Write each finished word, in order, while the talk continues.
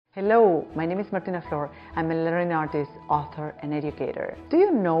Hello, my name is Martina Flor. I'm a lettering artist, author, and educator. Do you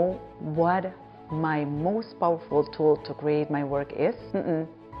know what my most powerful tool to create my work is?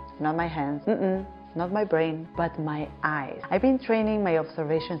 Not my hands, not my brain, but my eyes. I've been training my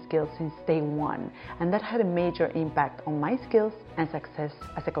observation skills since day one, and that had a major impact on my skills and success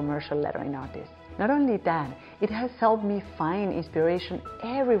as a commercial lettering artist. Not only that, it has helped me find inspiration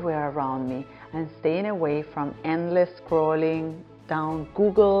everywhere around me and staying away from endless scrolling down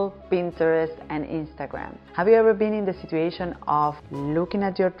Google, Pinterest, and Instagram. Have you ever been in the situation of looking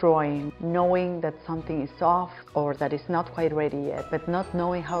at your drawing, knowing that something is off or that it's not quite ready yet, but not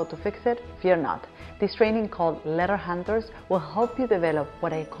knowing how to fix it? Fear not. This training called Letter Hunters will help you develop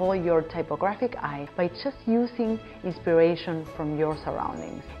what I call your typographic eye by just using inspiration from your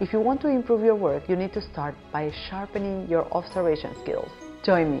surroundings. If you want to improve your work, you need to start by sharpening your observation skills.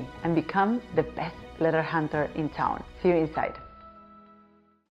 Join me and become the best letter hunter in town. See you inside.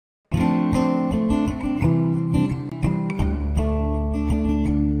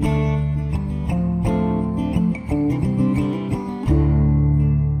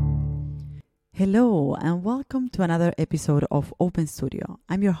 Hello and welcome to another episode of Open Studio.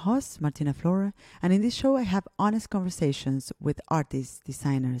 I'm your host, Martina Flora, and in this show I have honest conversations with artists,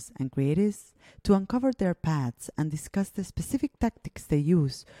 designers, and creatives to uncover their paths and discuss the specific tactics they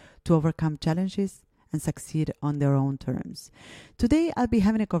use to overcome challenges and succeed on their own terms. Today I'll be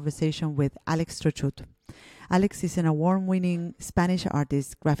having a conversation with Alex Trochut. Alex is an award-winning Spanish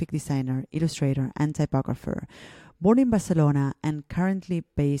artist, graphic designer, illustrator, and typographer, born in Barcelona and currently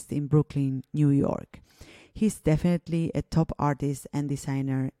based in Brooklyn, New York. He's definitely a top artist and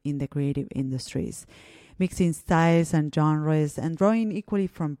designer in the creative industries, mixing styles and genres and drawing equally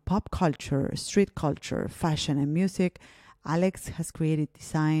from pop culture, street culture, fashion, and music. Alex has created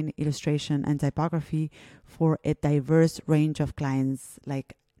design, illustration, and typography for a diverse range of clients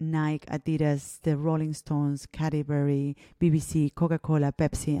like Nike, Adidas, the Rolling Stones, Cadbury, BBC, Coca-Cola,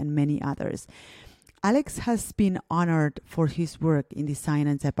 Pepsi, and many others. Alex has been honored for his work in design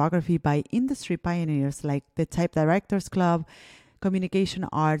and typography by industry pioneers like the Type Directors Club, Communication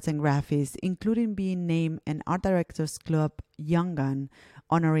Arts and Graphics, including being named an Art Directors Club Young Gun,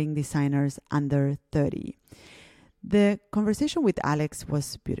 honoring designers under 30. The conversation with Alex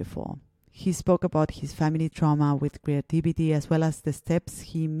was beautiful. He spoke about his family trauma with creativity as well as the steps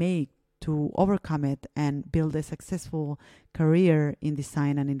he made to overcome it and build a successful career in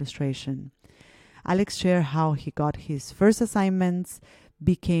design and illustration. Alex shared how he got his first assignments,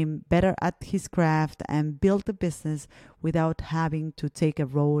 became better at his craft, and built a business without having to take a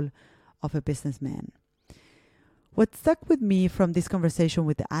role of a businessman. What stuck with me from this conversation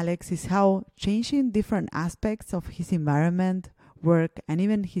with Alex is how changing different aspects of his environment, work, and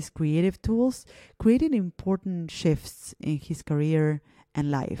even his creative tools created important shifts in his career and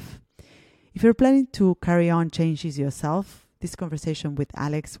life. If you're planning to carry on changes yourself, this conversation with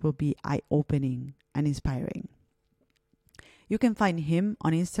Alex will be eye-opening and inspiring. You can find him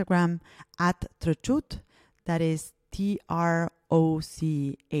on Instagram at Trochut, that is TROCHUT,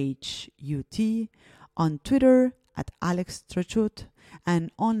 on Twitter at Alex Trochut,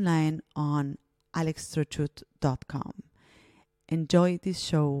 and online on alextrochut.com. Enjoy this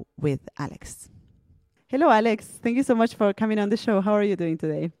show with Alex. Hello, Alex. Thank you so much for coming on the show. How are you doing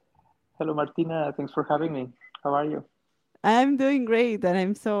today? Hello, Martina. Thanks for having me. How are you? I'm doing great, and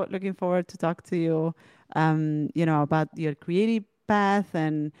I'm so looking forward to talk to you, about your creative path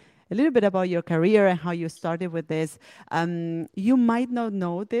and a little bit about your career and how you started with this. You might not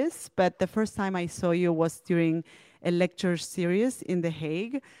know this, but the first time I saw you was during a lecture series in The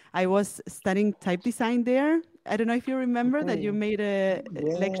Hague. I was studying type design there. I don't know if you remember that you made a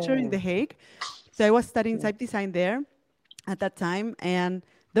lecture in The Hague. So I was studying type design there at that time, and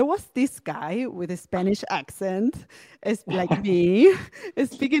there was this guy with a Spanish accent, like me,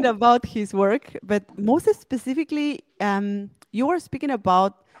 speaking about his work. But most specifically, you were speaking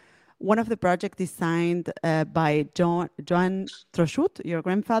about one of the projects designed by Joan Trochut, your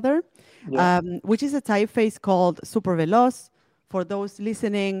grandfather, which is a typeface called Super Veloz. For those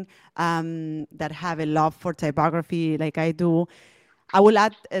listening that have a love for typography like I do, I will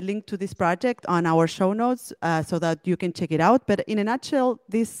add a link to this project on our show notes so that you can check it out. But in a nutshell,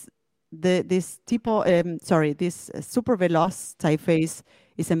 this Super Veloz typeface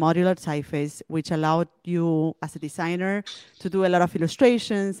is a modular typeface which allowed you as a designer to do a lot of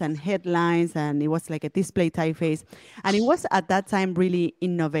illustrations and headlines, and it was like a display typeface. And it was at that time really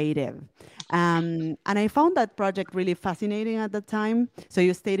innovative. And I found that project really fascinating at the time. So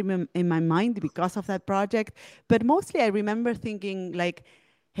you stayed in my mind because of that project. But mostly I remember thinking like,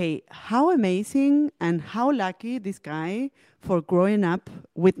 hey, how amazing and how lucky this guy for growing up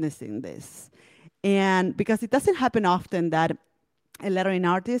witnessing this. And because it doesn't happen often that a lettering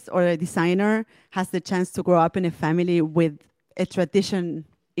artist or a designer has the chance to grow up in a family with a tradition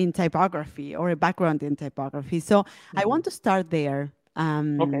in typography or a background in typography. So I Hmm. want to start there.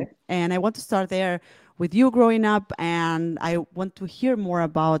 Okay. And I want to start there with you growing up. And I want to hear more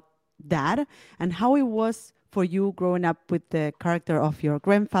about that and how it was for you growing up with the character of your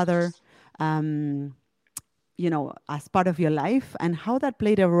grandfather. Um, as part of your life and how that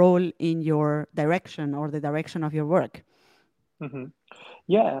played a role in your direction or the direction of your work. Hmm.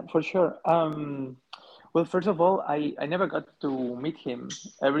 Yeah, for sure. Well, first of all, I never got to meet him.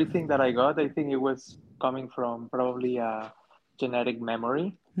 Everything that I got, I think it was coming from probably a genetic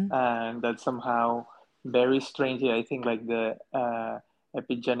memory, Mm, and that somehow very strangely, I think like the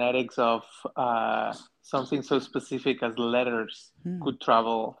epigenetics of something so specific as letters mm, could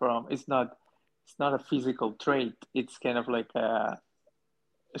travel from. It's not a physical trait. It's kind of like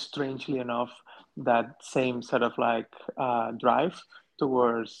strangely enough, that same sort of like drive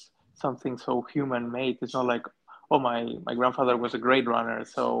towards something so human made. It's not like, oh, my grandfather was a great runner,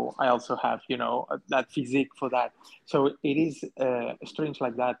 so I also have, that physique for that. So it is strange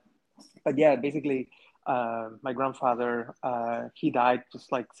like that. But yeah, basically, my grandfather, he died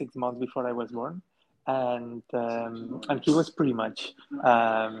just like 6 months before I was born. And he was pretty much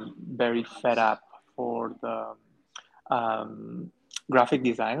very fed up for the um, graphic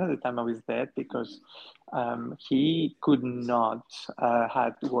design at the time of his death, because he could not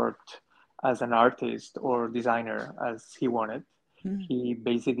had worked as an artist or designer as he wanted. mm, He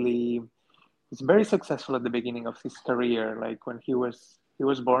basically was very successful at the beginning of his career, like when he was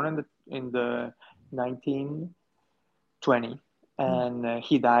born in the 1920, mm, and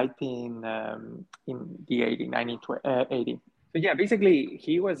he died in the 80. So yeah, basically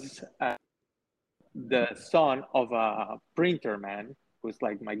he was the son of a printer man who's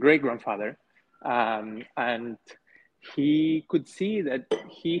like my great grandfather, and he could see that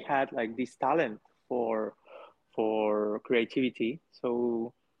he had like this talent for creativity.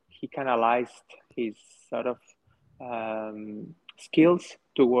 So he canalized his sort of skills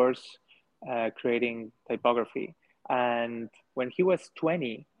towards creating typography. And when he was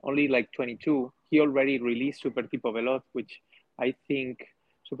 20, only like 22, he already released Super Tipo Veloz, which I think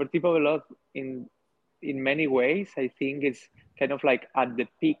Super Tipo Veloz in many ways, I think it's kind of like at the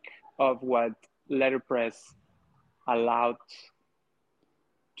peak of what letterpress allowed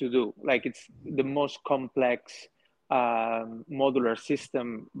to do. Like it's the most complex modular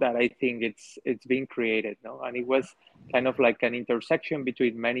system that I think it's been created. No, and it was kind of like an intersection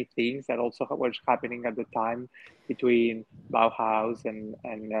between many things that also was happening at the time between Bauhaus and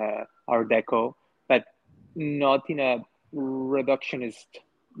Art Deco, but not in a reductionist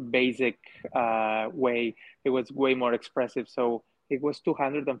basic way. It was way more expressive. So it was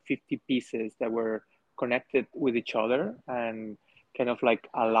 250 pieces that were connected with each other and kind of like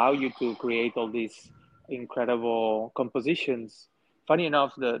allow you to create all these incredible compositions. Funny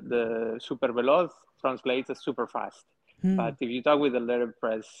enough, the super veloz translates as super fast. mm. But if you talk with a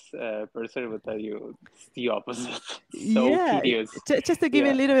letterpress person, it will tell you it's the opposite. So Yeah, tedious. just to give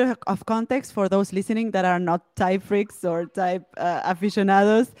you a Yeah. little bit of context for those listening that are not type freaks or type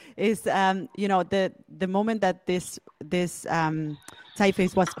aficionados, is the moment that this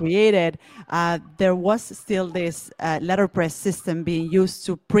typeface was created, there was still this letterpress system being used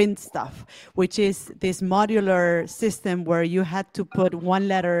to print stuff, which is this modular system where you had to put one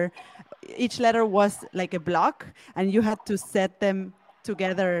letter, each letter was like a block, and you had to set them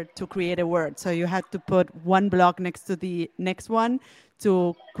together to create a word. So you had to put one block next to the next one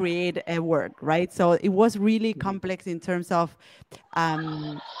to create a word, right? So it was really complex in terms of,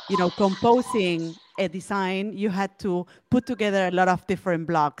 composing a design. You had to put together a lot of different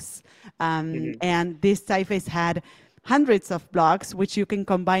blocks. Mm-hmm. And this typeface had hundreds of blocks, which you can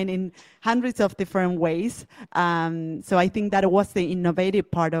combine in hundreds of different ways. So I think that was the innovative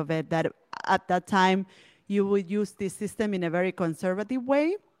part of it, that at that time you would use this system in a very conservative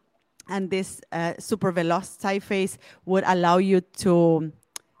way. And this super veloz typeface would allow you to,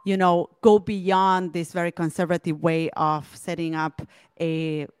 go beyond this very conservative way of setting up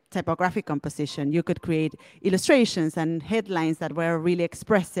a typographic composition. You could create illustrations and headlines that were really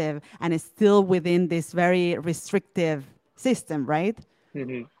expressive and is still within this very restrictive system, right?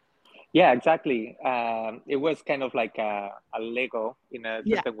 Mm-hmm. Yeah, exactly. It was kind of like a Lego in a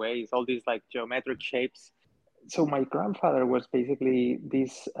Yeah. certain way. It's all these like geometric shapes. So my grandfather was basically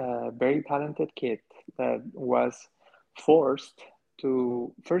this very talented kid that was forced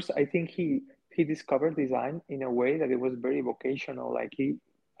to first. I think he discovered design in a way that it was very vocational. Like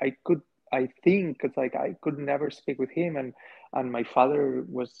I think it's like I could never speak with him, and my father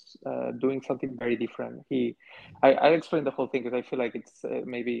was doing something very different. I'll explain the whole thing because I feel like it's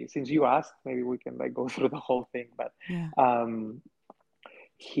maybe since you asked, maybe we can like go through the whole thing. But Yeah. um,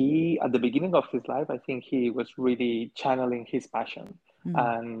 he at the beginning of his life, I think he was really channeling his passion.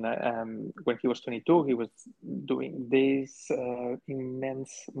 And when he was 22, he was doing this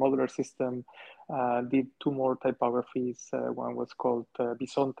immense modular system. Did two more typographies. One was called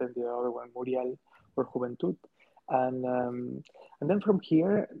Bisonte, and the other one Muriel or Juventud. And then from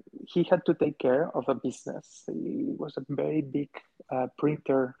here, he had to take care of a business. It was a very big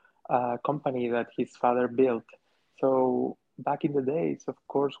printer company that his father built. So back in the days, of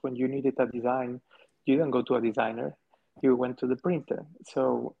course, when you needed a design, you didn't go to a designer, you went to the printer.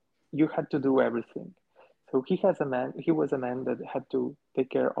 So you had to do everything. So he was a man that had to take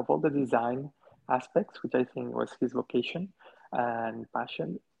care of all the design aspects, which I think was his vocation and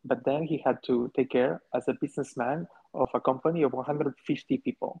passion. But then he had to take care as a businessman of a company of 150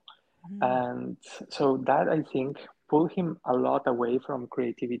 people. And so that I think pulled him a lot away from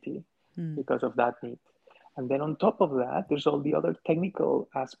creativity because of that need. And then on top of that, there's all the other technical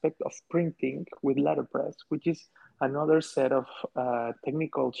aspect of printing with letterpress, which is another set of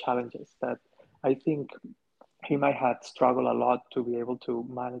technical challenges that I think he might have struggled a lot to be able to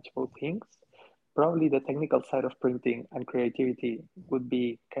manage both things. Probably the technical side of printing and creativity would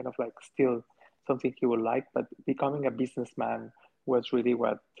be kind of like still something he would like, but becoming a businessman was really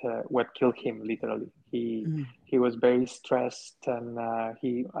what killed him literally. He was very stressed, and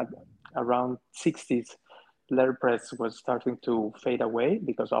he at around 60s letterpress was starting to fade away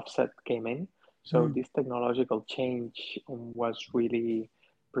because offset came in. So this technological change was really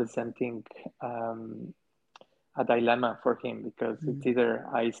presenting a dilemma for him because it's either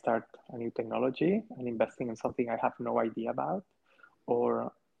I start a new technology and investing in something I have no idea about,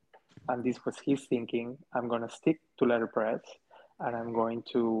 or, and this was his thinking, I'm going to stick to letterpress and I'm going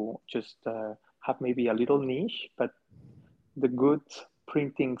to just have maybe a little niche, but the good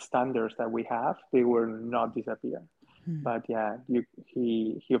printing standards that we have, they will not disappear. But yeah,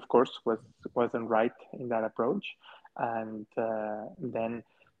 he of course wasn't right in that approach, and then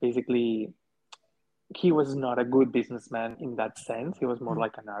basically he was not a good businessman in that sense. He was more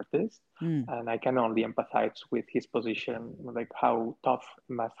like an artist. And I can only empathize with his position, like how tough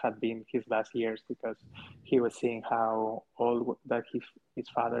it must have been his last years, because he was seeing how all that his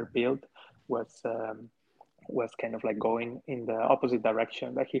father built was kind of like going in the opposite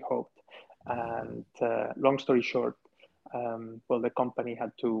direction that he hoped. And long story short, well, the company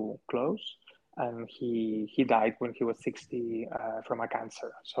had to close, and he died when he was 60 from a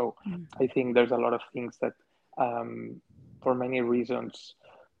cancer. So I think there's a lot of things that, for many reasons,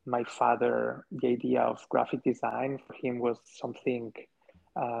 my father, the idea of graphic design for him was something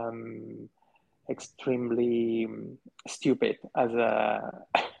extremely stupid as a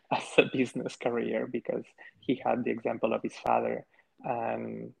as a business career, because he had the example of his father.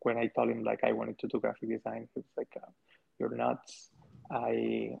 And when I told him like I wanted to do graphic design, he was like, "You're nuts.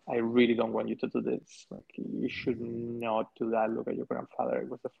 I really don't want you to do this. Like, you should not do that. Look at your grandfather. It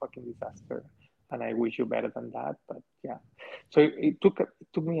was a fucking disaster, and I wish you better than that." But yeah, so it took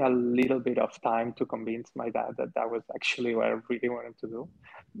me a little bit of time to convince my dad that that was actually what I really wanted to do.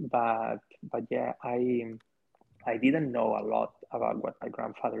 But yeah, I didn't know a lot about what my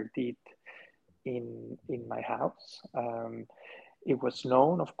grandfather did in my house. It was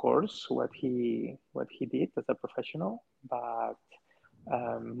known, of course, what he did as a professional, but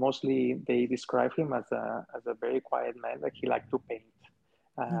mostly they describe him as a very quiet man. Like he liked to paint,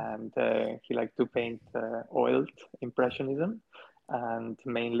 and he liked to paint oiled impressionism, and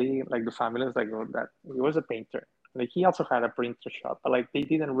mainly like the family was like, oh, that he was a painter. Like he also had a printer shop, but like they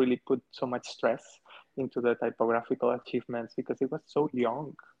didn't really put so much stress into the typographical achievements because he was so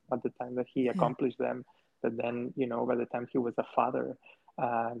young at the time that he accomplished them. That then, you know, by the time he was a father,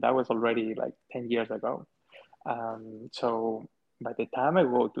 that was already like 10 years ago. So by the time I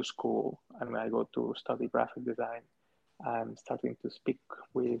go to school and I go to study graphic design, I'm starting to speak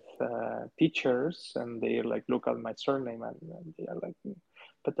with teachers, and they like look at my surname and they are like,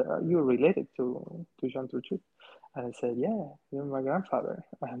 "But are you related to Jean Turchut?" And I said, "Yeah, you're my grandfather."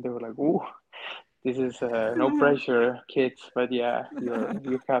 And they were like, "Ooh, this is no pressure, kids, but yeah,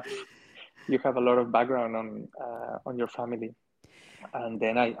 you have a lot of background on your family." And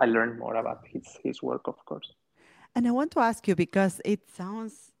then I learned more about his work, of course. And I want to ask you, because it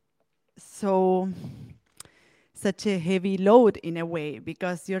sounds so such a heavy load in a way,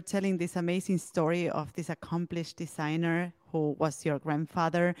 because you're telling this amazing story of this accomplished designer who was your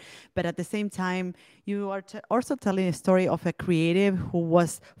grandfather, but at the same time, you are also telling a story of a creative who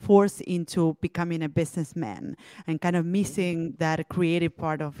was forced into becoming a businessman and kind of missing that creative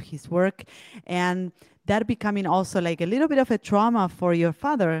part of his work, and that becoming also like a little bit of a trauma for your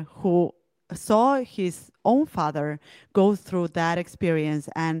father, who saw his own father go through that experience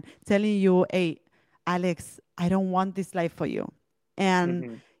and telling you, hey, Alex, I don't want this life for you. And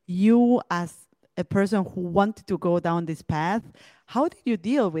Mm-hmm. you, as a person who wanted to go down this path, how did you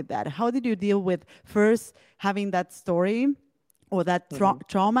deal with that? How did you deal with first having that story or that Mm-hmm.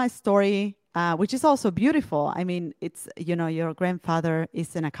 trauma story, which is also beautiful? I mean, it's, you know, your grandfather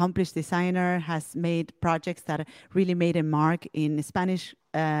is an accomplished designer, has made projects that really made a mark in Spanish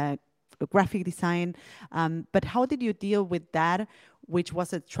graphic design. But how did you deal with that, which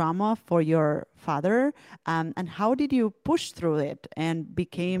was a trauma for your father? And how did you push through it and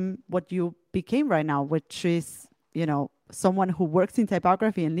became what you became right now, which is, you know, someone who works in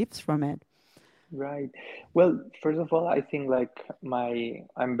typography and lives from it? Right. Well, first of all, I think like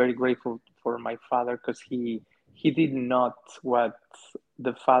I'm very grateful for my father because he did not what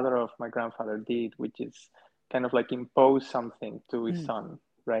the father of my grandfather did, which is kind of like impose something to his Mm, son,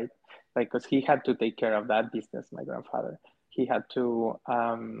 right? Like, because he had to take care of that business, my grandfather. He had to,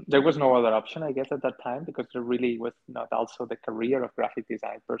 there was no other option, I guess, at that time, because there really was not also the career of graphic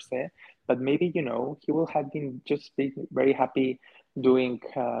design per se. But maybe, you know, he will have been just be very happy doing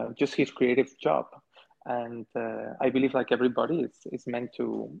just his creative job. And I believe like everybody is meant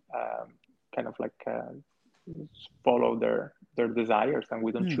to kind of like follow their desires, and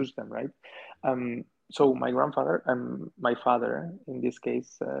we don't mm, choose them, right? So my grandfather and my father, in this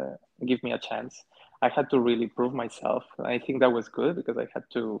case, give me a chance. I had to really prove myself. I think that was good because I had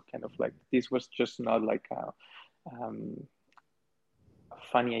to kind of like, this was just not like um,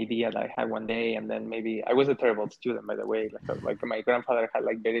 funny idea that I had one day, and then maybe I was a terrible student, by the way. Like my grandfather had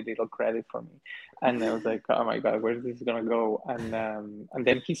like very little credit for me, and I was like, oh my god, where's this gonna go? And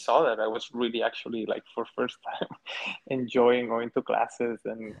then he saw that I was really actually like for first time enjoying going to classes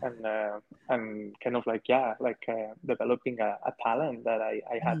and kind of like yeah, like developing a talent that I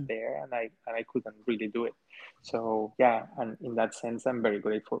had mm. there, and I couldn't really do it. So yeah, and in that sense, I'm very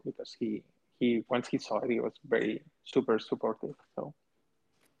grateful because he once he saw it, he was very super supportive. So.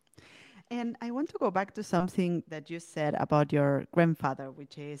 And I want to go back to something that you said about your grandfather,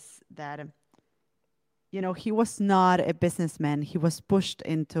 which is that, you know, he was not a businessman. He was pushed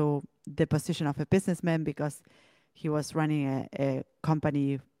into the position of a businessman because he was running a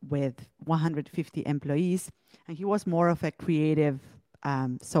company with 150 employees, and he was more of a creative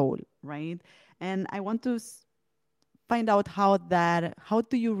soul, right? And I want to find out how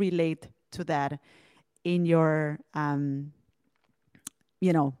do you relate to that in your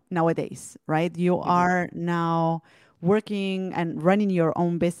you know, nowadays, right? You Mhm. are now working and running your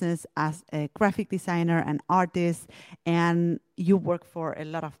own business as a graphic designer and artist, and you work for a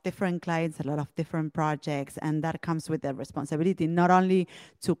lot of different clients, a lot of different projects, and that comes with the responsibility not only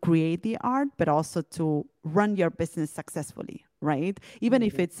to create the art, but also to run your business successfully, right? Even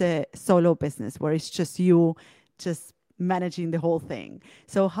if Mhm. it's a solo business where it's just you, just managing the whole thing.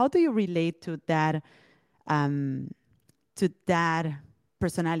 So, how do you relate um, to that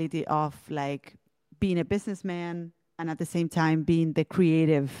personality of like being a businessman and at the same time being the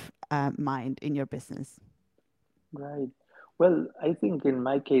creative mind in your business? Right. Well, I think in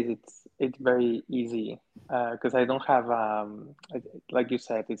my case it's very easy because I don't have like you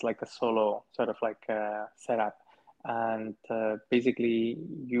said, it's like a solo sort of like setup, and basically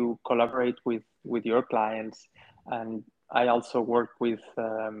you collaborate with your clients, and I also work with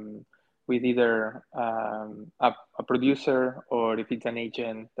either a producer, or if it's an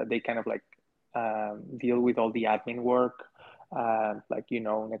agent, that they kind of like deal with all the admin work, like you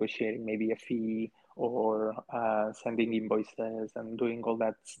know, negotiating maybe a fee, or sending invoices and doing all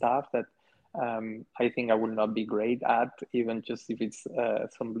that stuff that I think I will not be great at, even just if it's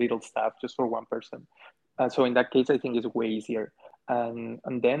some little stuff just for one person. So in that case, I think it's way easier. And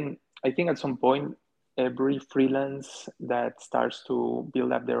then I think at some point, every freelance that starts to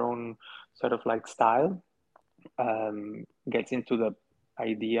build up their own sort of like style gets into the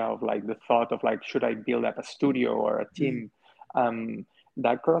idea of like the thought of like, should I build up a studio or a Mm, team? Um,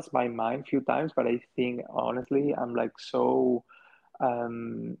 that crossed my mind a few times, but I think honestly, I'm like so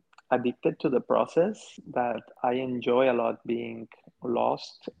um, addicted to the process that I enjoy a lot being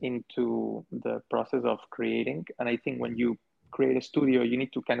lost into the process of creating. And I think when you create a studio, you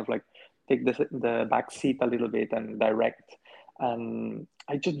need to kind of like take the back seat a little bit and direct. And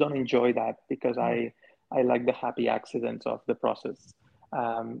I just don't enjoy that because mm, I like the happy accidents of the process.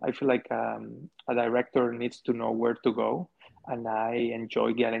 I feel like a director needs to know where to go. and I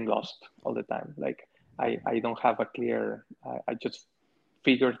enjoy getting lost all the time. Like I don't have a clear, I just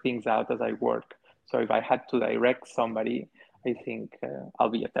figure things out as I work. So if I had to direct somebody, I think I'll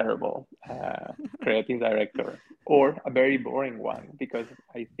be a terrible creative director or a very boring one, because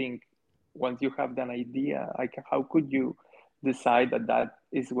I think once you have an idea, like how could you decide that that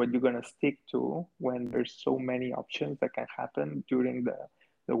is what you're going to stick to when there's so many options that can happen during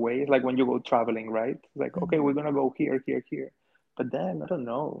the way? Like when you go traveling, right? Like, okay, we're going to go here, here, here. But then, I don't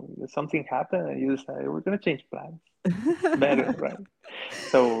know, something happened and you decide we're going to change plans. It's better, right?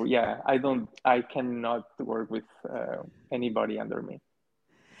 So yeah, I cannot work with anybody under me.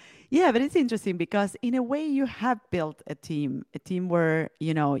 Yeah, but it's interesting because in a way you have built a team where,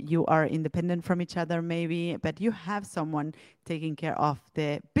 you know, you are independent from each other maybe, but you have someone taking care of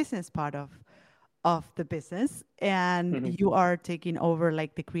the business part of the business, and Hmm. you are taking over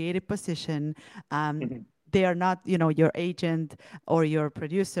like the creative position. Um, Hmm. they are not, you know, your agent or your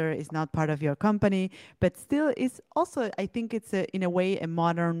producer is not part of your company, but still it's also, I think it's in a way a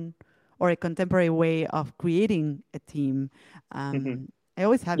modern or a contemporary way of creating a team. Hmm. I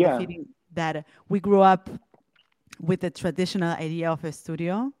always have the Yeah. feeling that we grew up with the traditional idea of a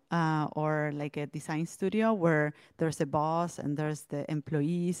studio or like a design studio where there's a boss and there's the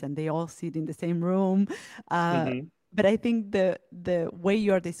employees and they all sit in the same room. Uh, Hmm. but I think the way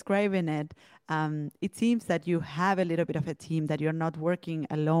you're describing it, it seems that you have a little bit of a team, that you're not working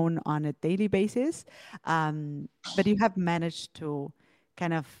alone on a daily basis, but you have managed to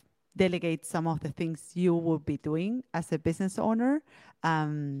kind of delegate some of the things you will be doing as a business owner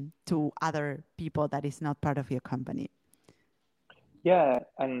to other people that is not part of your company. Yeah,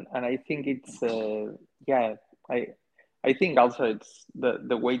 and I think it's yeah, I I think also it's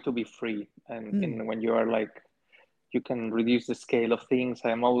the way to be free, Mm, and when you are like you can reduce the scale of things.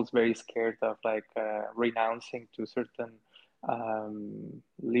 I'm always very scared of like renouncing to certain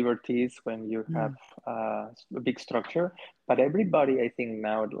liberties when you have mm, a big structure. But everybody, I think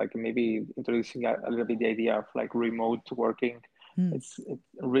now, like maybe introducing a little bit the idea of like remote working. mm, It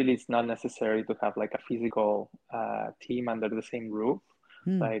really is not necessary to have like a physical team under the same roof.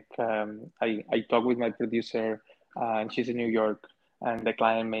 mm, Like I talk with my producer, and she's in New York, and the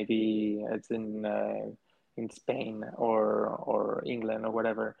client maybe it's in Spain or England or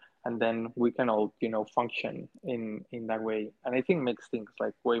whatever, and then we can all function in that way. And I think makes things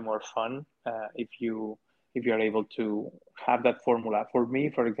like way more fun if you are able to have that formula. For me,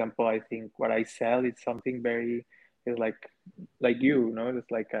 for example, I think what I sell is something very is like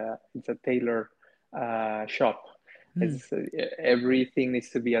it's like it's a tailor shop. mm. It's everything needs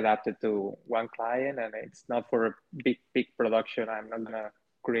to be adapted to one client, and it's not for a big production. I'm not gonna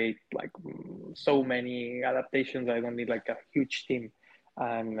create like so many adaptations. I don't need like a huge team,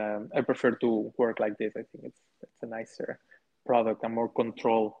 and I prefer to work like this. I think it's a nicer product and more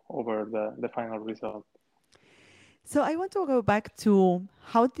control over the final result. So I want to go back to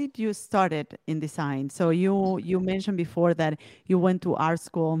how did you start it in design? So you mentioned before that you went to art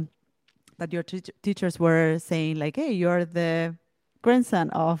school, that your teachers were saying like, "Hey, you're the grandson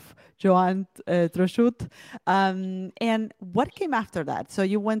of Joan Trochut." And what came after that? So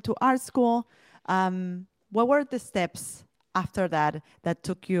you went to art school. What were the steps after that that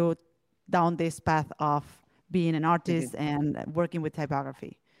took you down this path of being an Mhm. artist and working with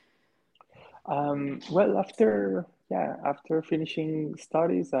typography? Well, after finishing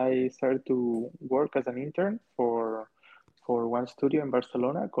studies, I started to work as an intern for one studio in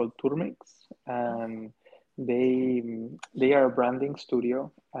Barcelona called Turmix, and they they are a branding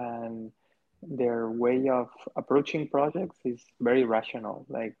studio, and their way of approaching projects is very rational.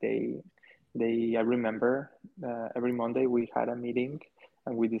 Like they I remember every Monday we had a meeting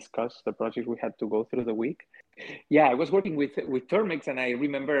and we discussed the project we had to go through the week. Yeah, I was working with Termix, and I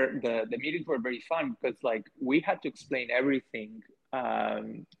remember the meetings were very fun because like we had to explain everything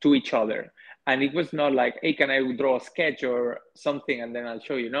to each other, and it was not like, hey, can I draw a sketch or something and then I'll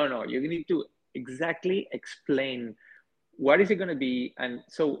show you. No, no, you need to exactly explain what is it going to be, and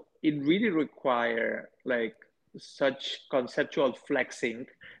so it really require like such conceptual flexing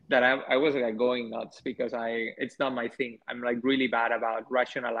that I was like going nuts because it's not my thing. I'm like really bad about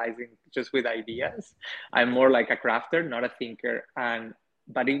rationalizing just with ideas. I'm more like a crafter, not a thinker. And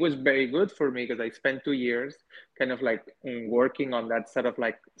but it was very good for me because I spent 2 years kind of like working on that sort of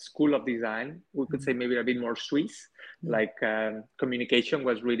like school of design. We could say maybe a bit more Swiss, like communication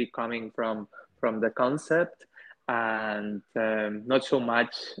was really coming from the concept and not so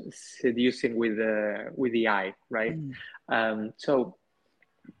much seducing with the eye, right? Mm, So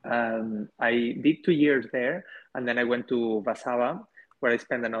I did 2 years there, and then I went to Vasava, where I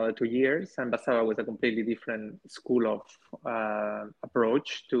spent another 2 years. And Basava was a completely different school of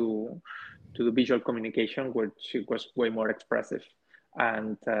approach to the visual communication, which was way more expressive.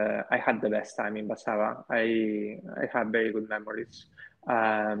 And I had the best time in Basava. I had very good memories,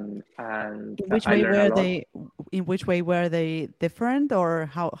 and In which I way learned a were lot. they, in which way were they different, or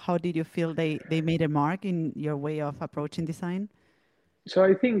how did you feel they made a mark in your way of approaching design? So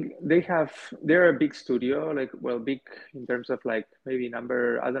I think they're a big studio, like, well, big in terms of like maybe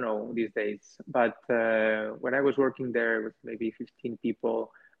number, I don't know these days, but when I was working there, it was maybe 15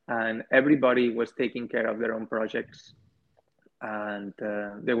 people, and everybody was taking care of their own projects, and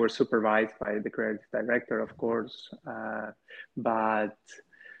they were supervised by the creative director, of course, but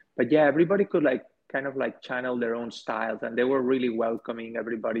yeah, everybody could like kind of like channel their own styles, and they were really welcoming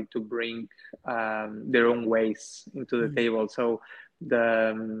everybody to bring their own ways into the Mm. table. So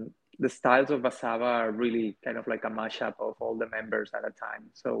the styles of Basava are really kind of like a mashup of all the members at a time.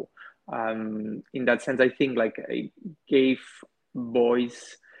 So in that sense, I think like it gave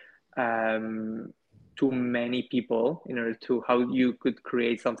voice um, to many people in order to how you could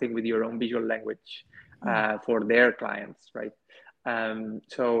create something with your own visual language Mm. for their clients, right?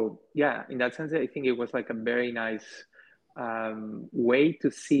 So yeah, in that sense, I think it was like a very nice way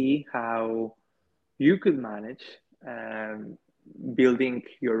to see how you could manage um, building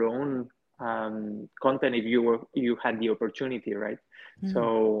your own content if you had the opportunity, right? Mm.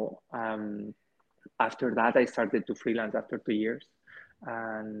 So after that, I started to freelance after 2 years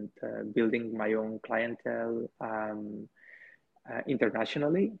and building my own clientele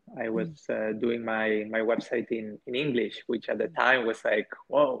internationally. I was Mm. doing my website in English, which at the time was like,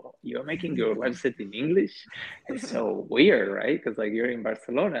 whoa, you're making your website in English? It's so weird, right? Because like you're in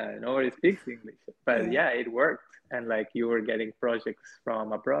Barcelona and nobody speaks English. But Yeah. yeah, it worked. And like you were getting projects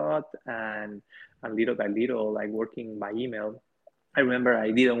from abroad and little by little, like working by email. I remember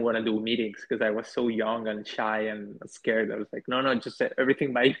I didn't want to do meetings because I was so young and shy and scared. I was like, no, no, just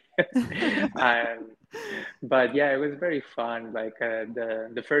everything by and but yeah, it was very fun. Like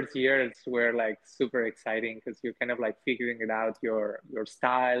the first years were like super exciting because you're kind of like figuring it out your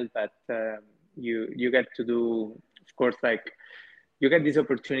style, but you get to do, of course, like you get these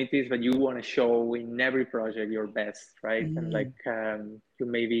opportunities, but you want to show in every project your best, right? And like Mm. you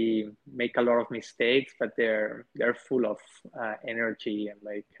maybe make a lot of mistakes, but they're full of energy and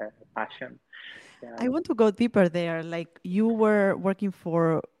like passion. Yeah, I want to go deeper there. Like you were working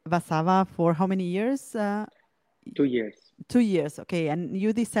for Basava for how many years? 2 years. 2 years, okay. And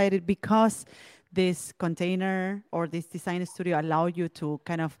you decided because this container or this design studio allow you to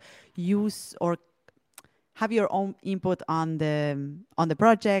kind of use or have your own input on the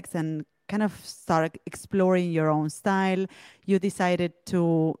projects and kind of start exploring your own style, you decided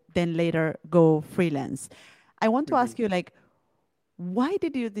to then later go freelance. I want to Mm-hmm. ask you, like, why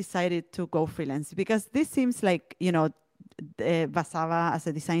did you decide to go freelance? Because this seems like, you know, Basava as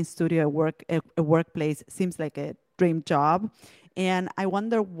a design studio, a workplace seems like a dream job. And I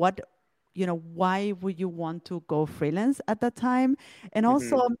wonder what, you know, why would you want to go freelance at that time? And Mm-hmm.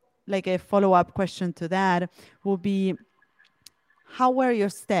 also, like a follow-up question to that would be, how were your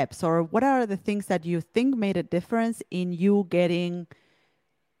steps, or what are the things that you think made a difference in you getting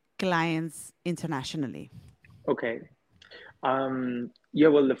clients internationally? Okay. Yeah,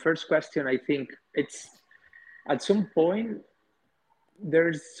 well, the first question, I think it's at some point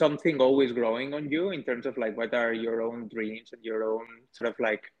there's something always growing on you in terms of like what are your own dreams and your own sort of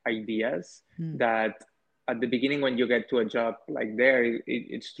like ideas Mm. that at the beginning when you get to a job like there,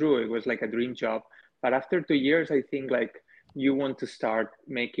 it's true, it was like a dream job. But after 2 years, I think like you want to start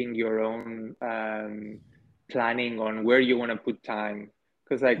making your own planning on where you want to put time.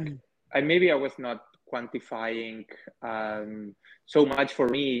 Because like Mm. maybe I was not quantifying so much. For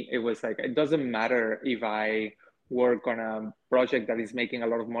me it was like it doesn't matter if I work on a project that is making a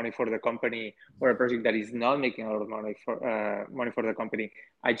lot of money for the company or a project that is not making a lot of money for the company.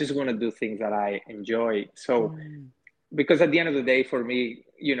 I just want to do things that I enjoy. So Mm. because at the end of the day, for me,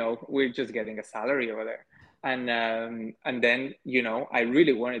 you know, we're just getting a salary over there. And then, you know, I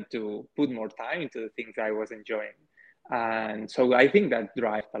really wanted to put more time into the things I was enjoying. And so I think that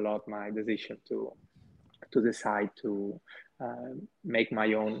drives a lot my decision to decide to make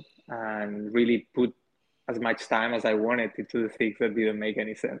my own and really put as much time as I wanted into the things that didn't make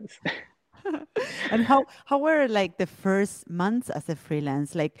any sense. And how were like the first months as a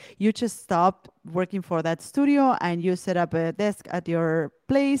freelance? Like you just stopped working for that studio and you set up a desk at your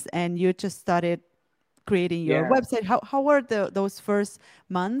place and you just started creating your Yeah, website. How were those first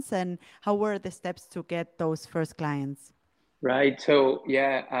months, and how were the steps to get those first clients? right. So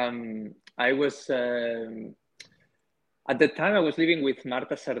yeah, I was At the time, I was living with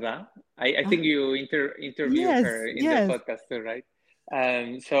Marta Cerdá. I think you interview Yes, her in the yes. podcast too, right?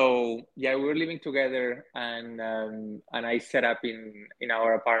 So yeah, we were living together, and I set up in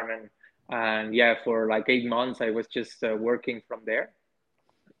our apartment, and yeah, for like 8 months, I was just working from there,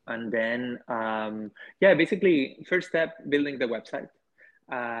 and then yeah, basically, first step, building the website,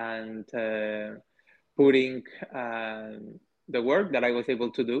 and putting the work that I was able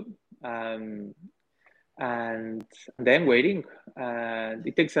to do. Um, and then waiting.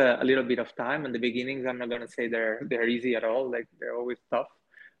 It takes a little bit of time, and the beginnings, I'm not going to say they're easy at all. Like, they're always tough,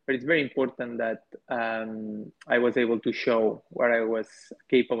 but it's very important that I was able to show what I was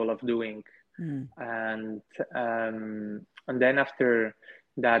capable of doing. Mm. And then after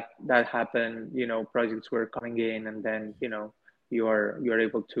that happened, projects were coming in, and then you're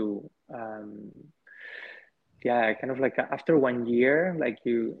able to yeah, kind of like after 1 year, like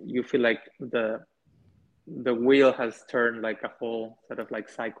you feel like the wheel has turned like a whole sort of like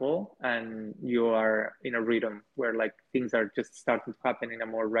cycle, and you are in a rhythm where like things are just starting to happen in a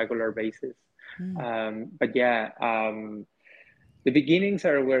more regular basis. Mm. But yeah, the beginnings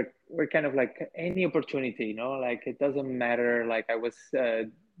are where kind of like any opportunity, like it doesn't matter. Like, I was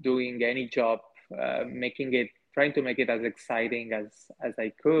doing any job, trying to make it as exciting as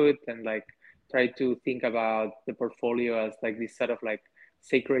I could, and like try to think about the portfolio as like this sort of like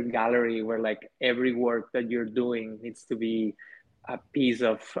sacred gallery where like every work that you're doing needs to be a piece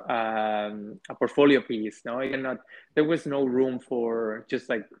of a portfolio piece. No, you're not. There was no room for just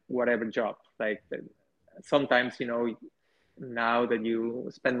like whatever job. Like, sometimes, now that you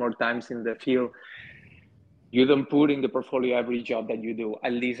spend more times in the field, you don't put in the portfolio every job that you do.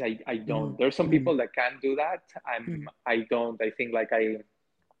 At least I Mm. don't. There's some Mm. people that can do that. Mm. I don't. I think like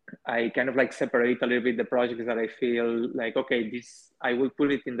I kind of like separate a little bit the projects that I feel like, okay, this, I will put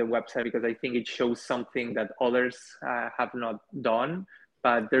it in the website because I think it shows something that others have not done.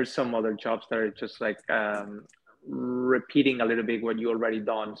 But there's some other jobs that are just like repeating a little bit what you already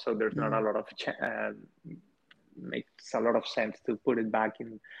done. So there's not a Mm. lot of makes a lot of sense to put it back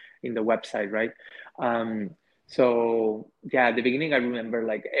in the website, right? Um, so yeah, at the beginning, I remember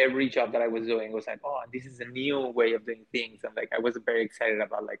like every job that I was doing was like, oh, this is a new way of doing things, and like I was very excited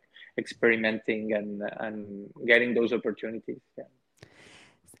about like experimenting and getting those opportunities. Yeah.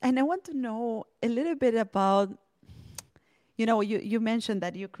 And I want to know a little bit about, you mentioned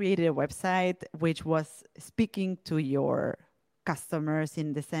that you created a website which was speaking to your customers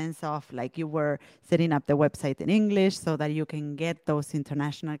in the sense of like you were setting up the website in English so that you can get those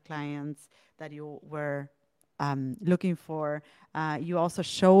international clients that you were looking for. You also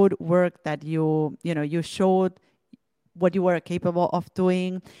showed work that you showed what you were capable of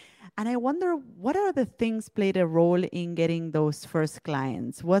doing. And I wonder what are the things played a role in getting those first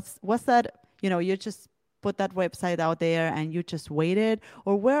clients? What's that, you just put that website out there and you just waited?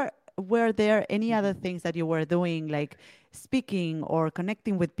 Or were there any other things that you were doing, like speaking or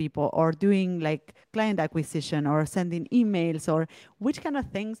connecting with people or doing like client acquisition or sending emails, or which kind of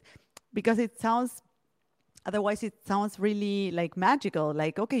things? Because it sounds otherwise it sounds really like magical,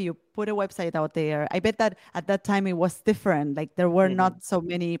 like okay, you put a website out there. I bet that at that time it was different, like there were Mm-hmm. not so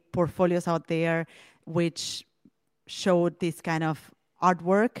many portfolios out there which showed this kind of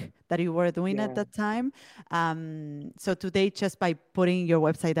artwork that you were doing at Yeah. that time. So today, just by putting your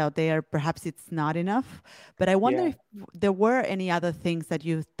website out there, perhaps it's not enough, but I wonder Yeah. if there were any other things that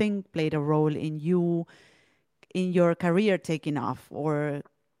you think played a role in your career taking off, or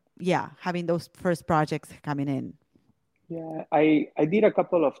yeah, having those first projects coming in. Yeah, I did a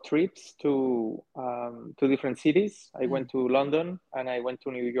couple of trips to different cities. I Mm. went to London and I went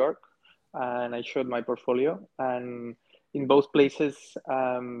to New York, and I showed my portfolio. And in both places,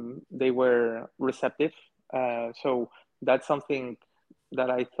 they were receptive. So that's something that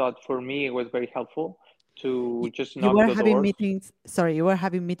I thought for me was very helpful to just You knock were the having doors. meetings. Sorry, you were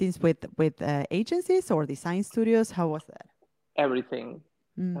having meetings with agencies or design studios. How was that? Everything,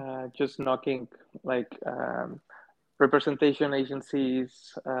 Mm. just knocking like representation agencies,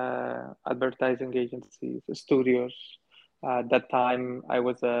 advertising agencies, studios. At that time, I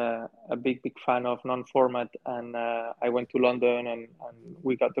was a big fan of non-format, and I went to London, and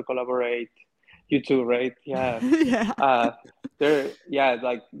we got to collaborate. You too, right? Yeah. Yeah. Uh, yeah,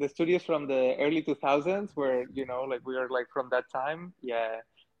 like the studios from the early 2000s, where like we are like from that time. Yeah,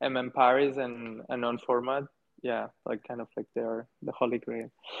 Paris and non-format. Yeah, like kind of like they're the holy grail.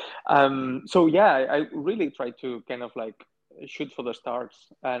 So yeah, I really try to kind of like shoot for the stars,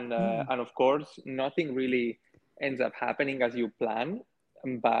 Mm. and of course, nothing really ends up happening as you plan.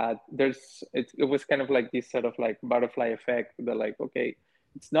 But it was kind of like this sort of like butterfly effect. That like, okay,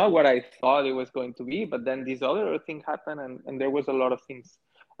 it's not what I thought it was going to be. But then this other thing happened, and there was a lot of things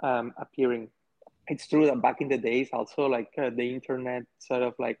appearing. It's true that back in the days, also like the internet sort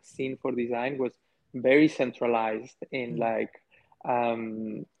of like scene for design was very centralized in like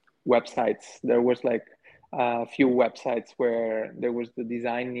websites. There was like a few websites where there was the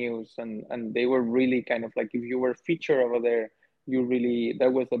design news, and they were really kind of like, if you were featured over there, you really,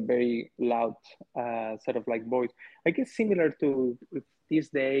 there was a very loud sort of like voice. I guess similar to these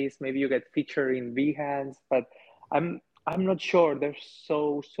days, maybe you get featured in Behance, but I'm not sure. There's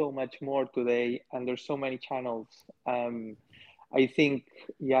so much more today, and there's so many channels. I think,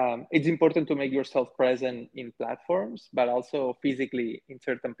 yeah, it's important to make yourself present in platforms, but also physically in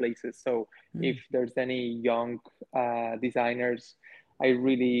certain places. So if there's any young designers, I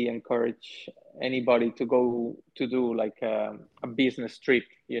really encourage anybody to go to do like a business trip,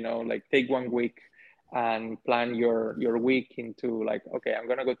 like take 1 week and plan your week into like, okay, I'm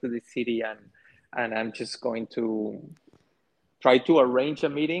gonna go to this city, and I'm just going to try to arrange a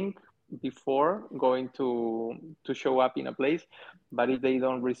meeting before going to show up in a place. But if they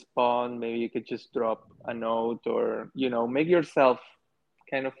don't respond, maybe you could just drop a note, or make yourself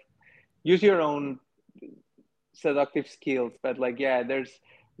kind of use your own seductive skills. But like, yeah,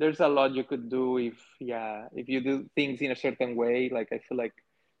 there's a lot you could do if you do things in a certain way. Like, I feel like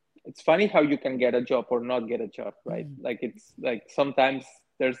it's funny how you can get a job or not get a job, right? Like, it's like sometimes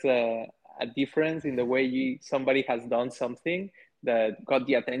there's a difference in the way somebody has done something that got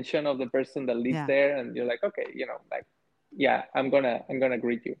the attention of the person that lives there, and you're like, okay, like, yeah, I'm gonna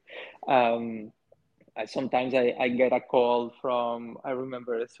greet you. Sometimes I get a call from, I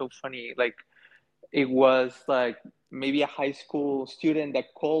remember, it's so funny, like it was like maybe a high school student that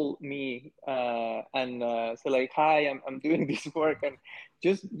called me and said like, hi, I'm doing this work, and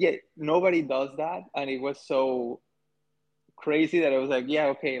just, yeah, nobody does that. And it was so crazy that I was like, yeah,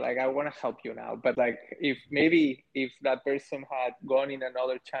 okay, like I want to help you now. But like, if that person had gone in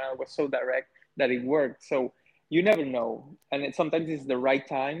another channel, was so direct that it worked. So you never know. And sometimes it's the right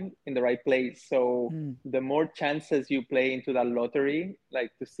time in the right place. So the more chances you play into that lottery, like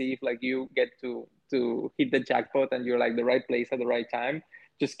to see if like you get to hit the jackpot and you're like the right place at the right time,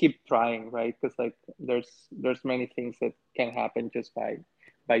 just keep trying, right? Because like there's many things that can happen just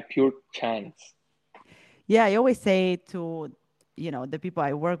by pure chance. Yeah, I always say to, the people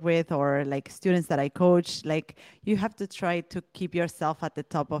I work with or like students that I coach, like you have to try to keep yourself at the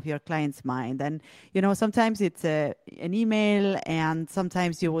top of your client's mind. And, sometimes it's an email, and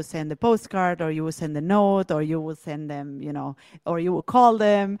sometimes you will send a postcard, or you will send a note, or you will send them, or you will call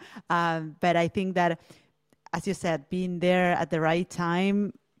them. But I think that, as you said, being there at the right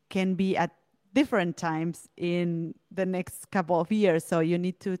time can be at different times in the next couple of years. So you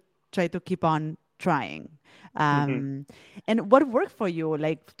need to try to keep on trying. And what worked for you,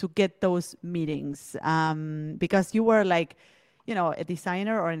 like to get those meetings? Because you were like, a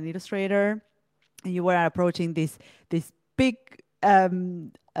designer or an illustrator, and you were approaching this big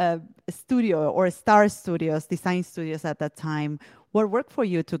studio or star studios, design studios at that time. What worked for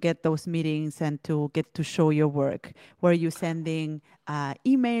you to get those meetings and to get to show your work? Were you sending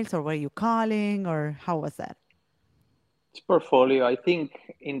emails, or were you calling, or how was that? It's portfolio. I think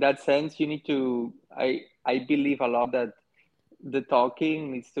in that sense, you need to, I believe a lot that the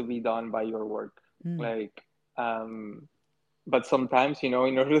talking needs to be done by your work. Like, but sometimes, in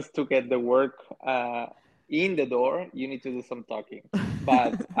order to get the work in the door, you need to do some talking.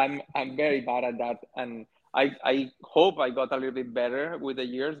 But I'm very bad at that. And I hope I got a little bit better with the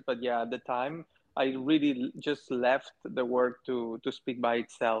years. But yeah, at the time, I really just left the work to speak by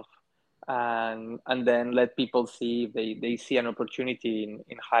itself. And then let people see if they see an opportunity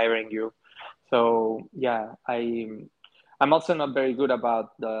in hiring you. So yeah, I'm also not very good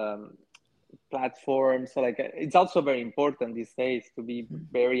about the platforms. So like, it's also very important these days to be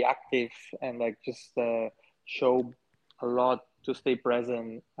very active and like just show a lot, to stay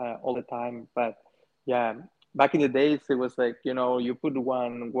present all the time. But yeah, back in the days, it was like, you put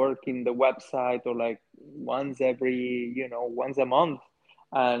one work in the website, or like once a month,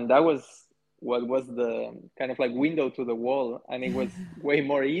 and that was what was the kind of like window to the wall. And it was way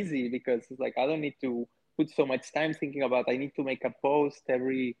more easy, because it's like, I don't need to put so much time thinking about, I need to make a post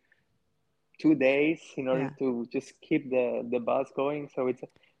every 2 days in order to just keep the buzz going. So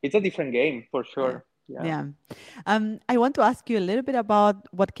it's a different game for sure. Yeah. I want to ask you a little bit about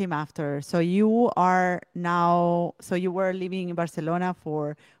what came after. So you were living in Barcelona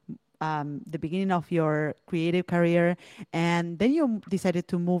for the beginning of your creative career, and then you decided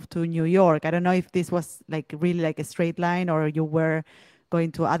to move to New York. I don't know if this was like really like a straight line, or you were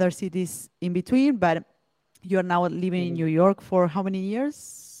going to other cities in between, but You're now living in Mhm. New York for how many years?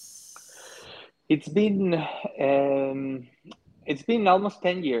 It's been um, it's been almost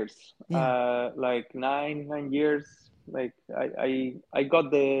 10 years, Yeah. like nine years. Like I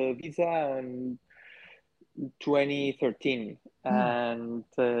got the visa in 2013, Mm. and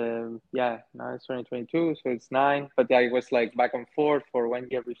yeah, now it's 2022, so it's nine. But I was like back and forth for 1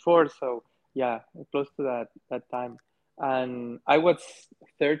 year before, so yeah, close to that time. And I was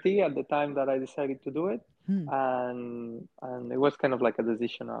 30 at the time that I decided to do it, Mm. and it was kind of like a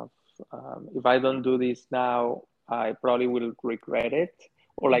decision of if I don't do this now, I probably will regret it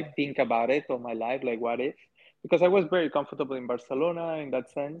or like think about it all my life, like what if? Because I was very comfortable in Barcelona in that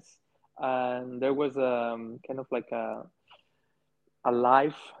sense, and there was kind of like a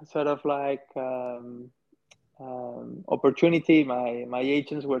life sort of like opportunity. My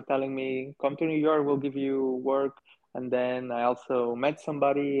agents were telling me, "Come to New York, we'll give you work." And then I also met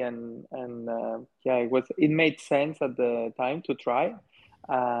somebody, and yeah, it made sense at the time to try,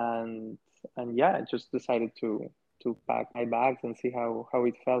 and and yeah, I just decided to pack my bags and see how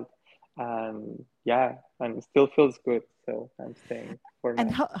it felt, and yeah, and it still feels good, so I'm staying for And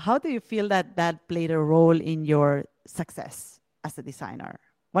now. how do you feel that that played a role in your success as a designer?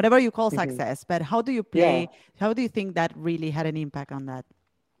 Whatever you call Mhm. success, but Yeah. how do you think that really had an impact on that?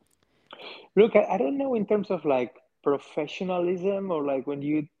 Look, I don't know in terms of like professionalism or like when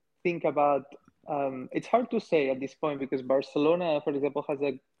you think about it's hard to say at this point because Barcelona, for example, has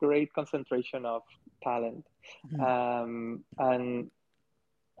a great concentration of talent. Mhm.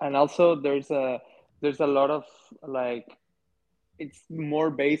 And also there's a lot of like it's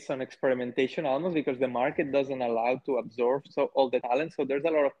more based on experimentation almost because the market doesn't allow to absorb so all the talent. So there's a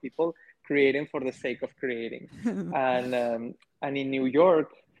lot of people creating for the sake of creating, and and in New York,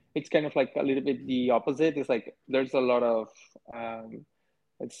 it's kind of like a little bit the opposite. It's like there's a lot of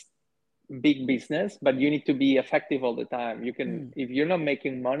it's big business, but you need to be effective all the time. You can Mm. if you're not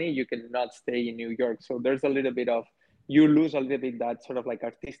making money, you cannot stay in New York. So there's a little bit of you lose a little bit that sort of like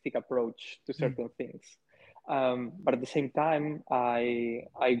artistic approach to Mm. certain things. But at the same time,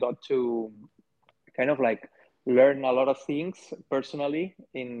 I got to kind of like learn a lot of things personally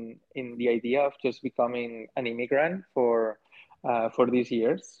in the idea of just becoming an immigrant for these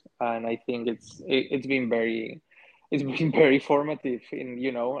years, and I think it's been very it's been very formative in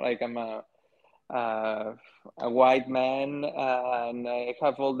like I'm uh, a white man and I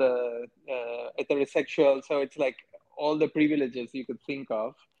have all the heterosexual, so it's like all the privileges you could think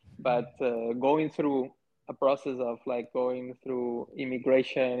of, but going through a process of like going through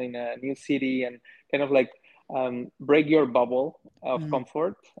immigration in a new city and kind of like break your bubble of Mm.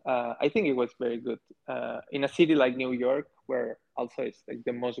 comfort. I think it was very good in a city like New York, where also it's like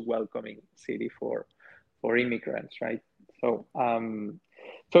the most welcoming city for immigrants, right? So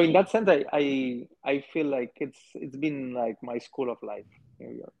so in that sense, I feel like it's been like my school of life,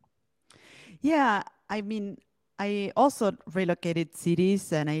 New York. Yeah, I mean, I also relocated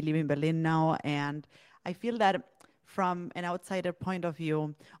cities and I live in Berlin now. And I feel that from an outsider point of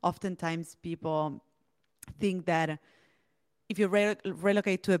view, oftentimes people think that if you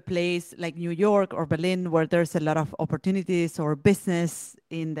relocate to a place like New York or Berlin, where there's a lot of opportunities or business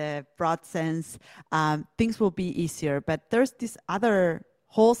in the broad sense, things will be easier. But there's this other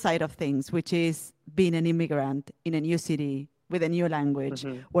whole side of things, which is being an immigrant in a new city with a new language,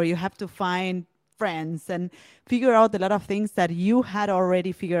 Mm-hmm. where you have to find friends and figure out a lot of things that you had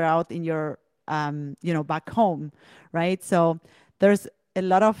already figured out in your, back home, right? So there's a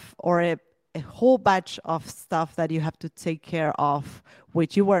lot of, or a whole batch of stuff that you have to take care of,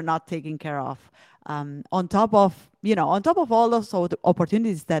 which you were not taking care of. On top of all those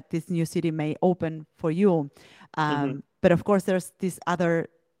opportunities that this new city may open for you. Mm-hmm. But of course, there's this other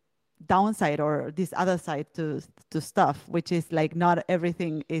downside or this other side to stuff, which is like not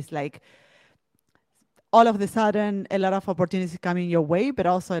everything is like all of the sudden a lot of opportunities coming your way, but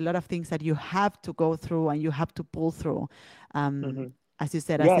also a lot of things that you have to go through and you have to pull through. Um, Mm-hmm. as you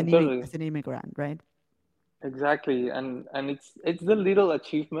said, Yeah, totally. as an immigrant, right? Exactly. And it's the little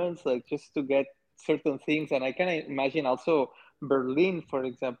achievements like just to get certain things. And I can imagine also Berlin, for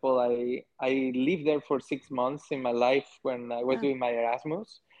example. I lived there for 6 months in my life when I was Ah, doing my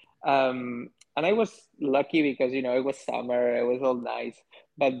Erasmus. And I was lucky because it was summer, it was all nice.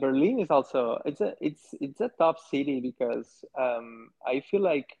 But Berlin is also it's a top city because I feel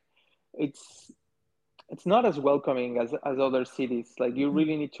like it's it's not as welcoming as other cities. Like you mm,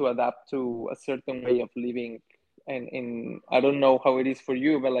 really need to adapt to a certain way of living. And in I don't know how it is for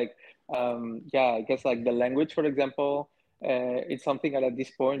you, but like yeah, I guess like the language, for example, it's something that at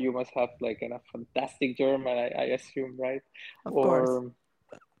this point you must have like a fantastic German, I assume, right? of course. Or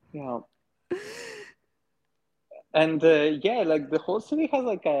yeah. And yeah, like the whole city has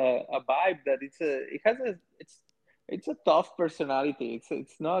like a vibe that it's a tough personality.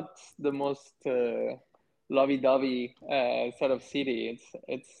 It's not the most lovey-dovey sort of city.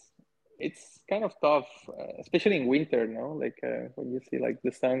 It's kind of tough, especially in winter, no? Like when you see like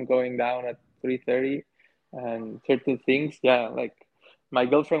the sun going down at 3:30 and certain things. Yeah, like my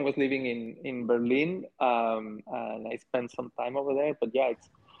girlfriend was living in Berlin, and I spent some time over there. But yeah,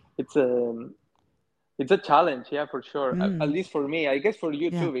 it's it's a challenge, yeah, for sure. At Mm, least for me, I guess for you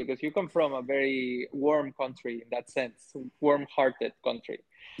yeah. too, because you come from a very warm country in that sense, warm-hearted country.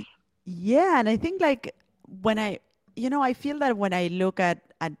 Yeah, and I think like when I feel that when I look at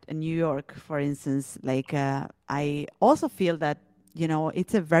New York, for instance, like I also feel that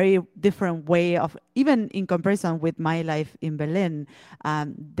it's a very different way of, even in comparison with my life in Berlin.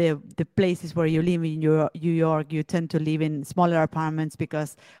 The places where you live in New York, you tend to live in smaller apartments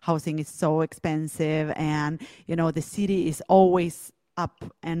because housing is so expensive, and the city is always up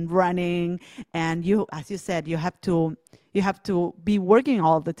and running, and as you said, you have to be working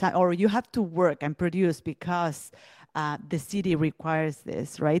all the time, or you have to work and produce because the city requires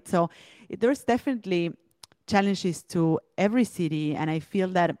this, right? So there's definitely challenges to every city, and I feel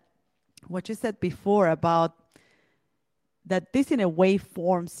that what you said before about that this in a way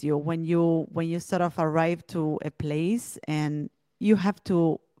forms you when you sort of arrive to a place, and you have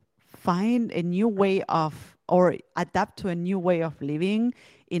to find a new way of, or adapt to a new way of living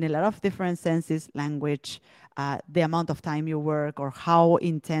in a lot of different senses: language, the amount of time you work, or how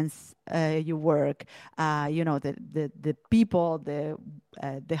intense you work, the people,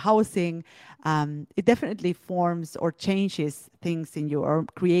 the housing. It definitely forms or changes things in you, or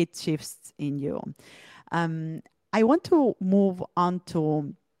creates shifts in you. um, I want to move on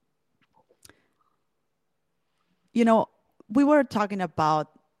to, you know, we were talking about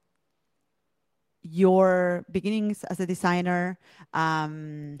your beginnings as a designer,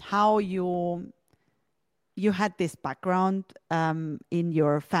 how you had this background in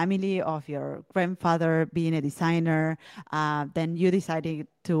your family of your grandfather being a designer. Then you decided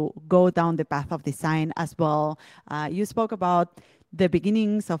to go down the path of design as well. You spoke about the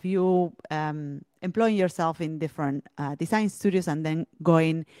beginnings of you employing yourself in different design studios and then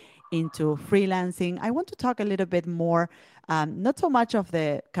going into freelancing. I want to talk a little bit more, not so much of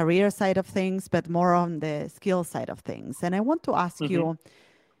the career side of things, but more on the skill side of things. And I want to ask Hmm. you,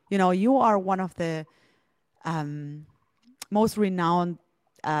 you are one of the um, most renowned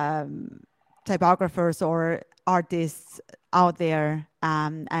um, typographers or artists out there,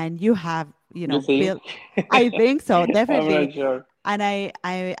 and you have You think? built. I think so, I'm definitely. not sure. And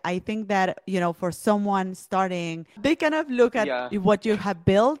I think that for someone starting, they kind of look at Yeah. what you have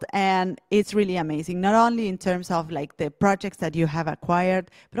built, and it's really amazing, not only in terms of like the projects that you have acquired,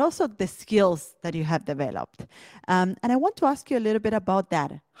 but also the skills that you have developed. And I want to ask you a little bit about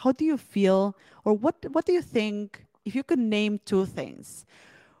that. How do you feel, or what do you think, if you could name two things,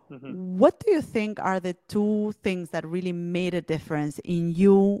 Hmm. what do you think are the two things that really made a difference in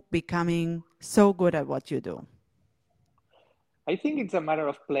you becoming so good at what you do? I think it's a matter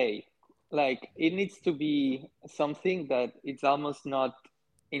of play. Like it needs to be something that it's almost not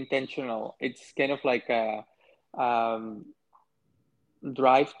intentional. It's kind of like a um,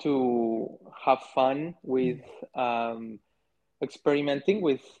 drive to have fun with um, experimenting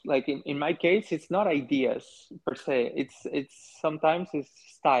with, like in my case it's not ideas per se, it's sometimes it's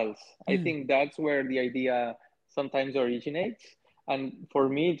styles. I Mm, think that's where the idea sometimes originates, and for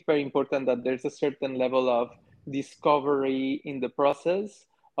me it's very important that there's a certain level of discovery in the process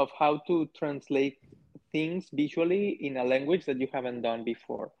of how to translate things visually in a language that you haven't done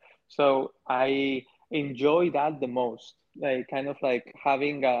before. So I enjoy that the most, like kind of like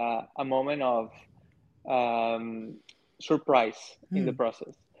having a moment of um, surprise in the mm,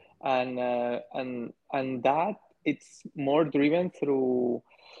 process, and that it's more driven through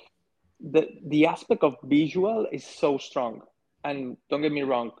the aspect of visual is so strong. And don't get me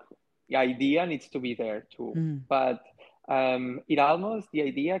wrong, the idea needs to be there too, mm, but it almost, the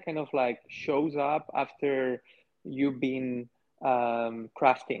idea kind of like shows up after you've been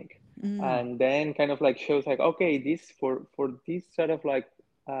crafting, mm, and then kind of like shows like, okay, this for this sort of like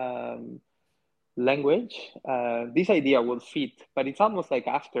language, this idea will fit, but it's almost like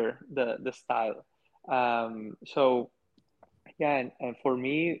after the style. So yeah, and for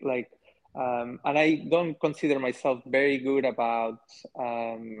me, like, and I don't consider myself very good about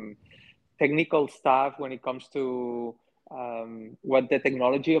um, technical stuff when it comes to what the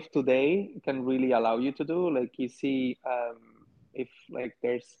technology of today can really allow you to do. Like you see, if like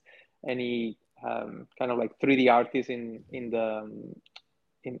there's any kind of like 3D artists in the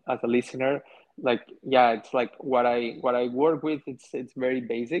as a listener, like, yeah, it's like what I work with, it's very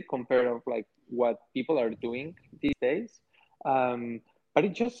basic compared of like what people are doing these days. Um, but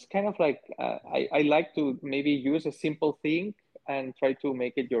it just kind of like I like to maybe use a simple thing and try to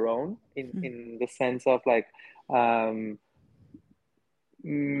make it your own in the sense of like um,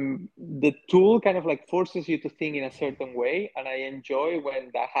 the tool kind of like forces you to think in a certain way, and I enjoy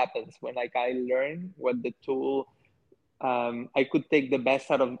when that happens, when like I learn what the tool I could take the best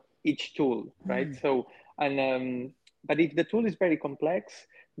out of each tool, right? So, and but if the tool is very complex,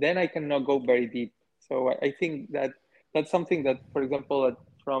 then I cannot go very deep. So I think that that's something that, for example,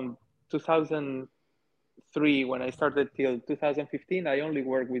 from 2003 when I started till 2015, I only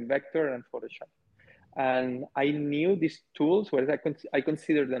worked with Vector and Photoshop, and I knew these tools, whereas I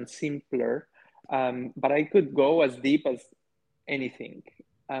consider them simpler, but I could go as deep as anything.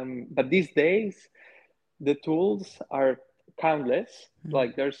 But these days, the tools are countless.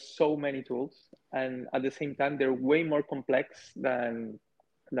 Like there's so many tools, and at the same time, they're way more complex than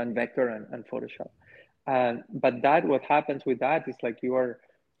Vector and Photoshop. And but that what happens with that is like you're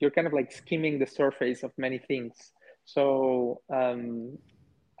kind of like skimming the surface of many things. So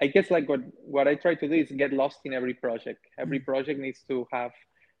I guess like what I try to do is get lost in every project. Every project needs to have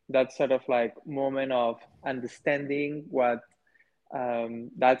that sort of like moment of understanding what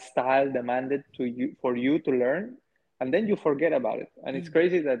that style demanded to you for you to learn, and then you forget about it. And it's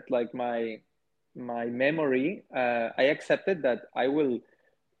crazy that like my memory, I accepted that I will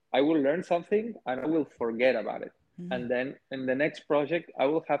learn something and I will forget about it, and then in the next project I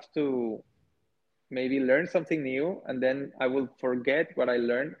will have to maybe learn something new, and then I will forget what I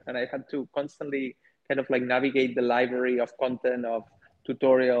learned, and I had to constantly kind of like navigate the library of content of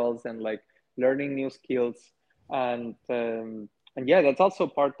tutorials and like learning new skills. And yeah, that's also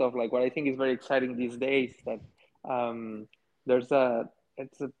part of like what I think is very exciting these days, that um, there's a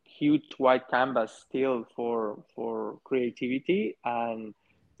it's a huge white canvas still for creativity, and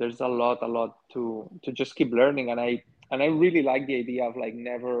there's a lot to just keep learning. And I really like the idea of like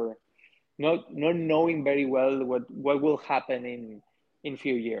never not knowing very well what will happen in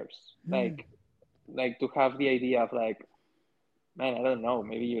few years. Like to have the idea of like, man, I don't know,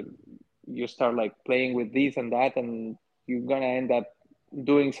 maybe you start like playing with this and that, and you're gonna end up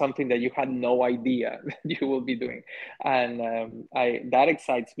doing something that you had no idea that you will be doing. And I that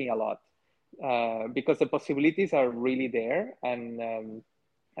excites me a lot, because the possibilities are really there. And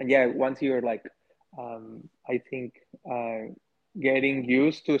yeah, once you're like I think getting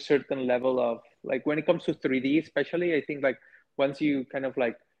used to a certain level of like when it comes to 3D especially, I think like once you kind of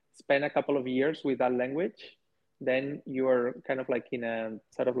like spend a couple of years with that language, then you're kind of like in a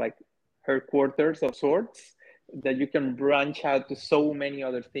sort of like headquarters of sorts, that you can branch out to so many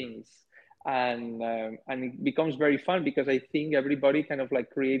other things. And it becomes very fun because I think everybody kind of like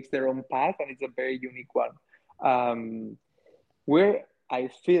creates their own path, and it's a very unique one. Where I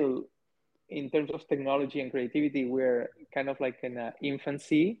feel in terms of technology and creativity, we're kind of like in a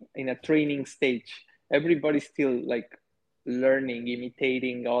infancy, in a training stage. Everybody's still like learning,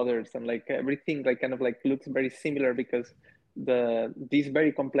 imitating others, and like everything like kind of like looks very similar because these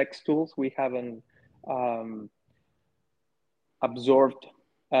very complex tools we haven't um, absorbed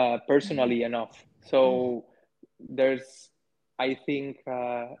personally enough. So there's, I think,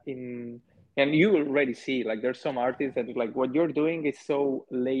 and you already see like there's some artists that like what you're doing is so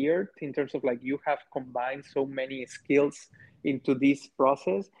layered in terms of like you have combined so many skills into this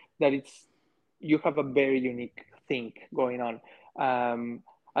process that you have a very unique thing going on.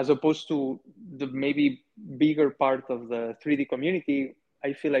 As opposed to the maybe bigger part of the 3D community,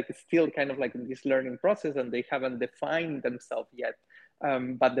 I feel like it's still kind of like in this learning process and they haven't defined themselves yet.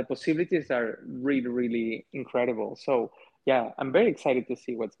 But the possibilities are really, really incredible. So yeah, I'm very excited to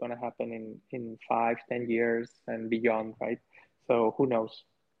see what's going to happen in 5, 10 years and beyond, right? So who knows?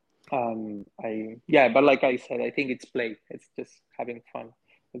 But like I said, I think it's play. It's just having fun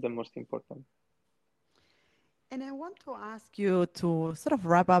is the most important. And I want to ask you to sort of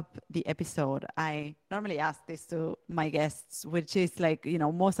wrap up the episode. I normally ask this to my guests, which is like,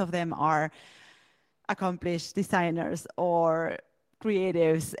 most of them are accomplished designers or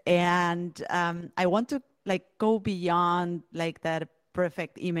creatives. And I want to like go beyond like that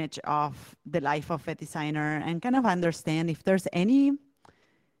perfect image of the life of a designer and kind of understand if there's any,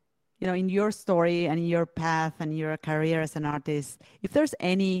 in your story and your path and your career as an artist, if there's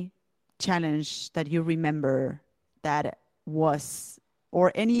any challenge that you remember that was,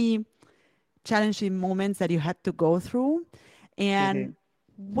 or any challenging moments that you had to go through, and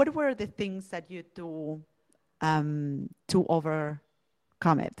what were the things that you do to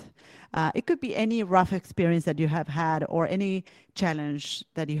overcome it? It could be any rough experience that you have had or any challenge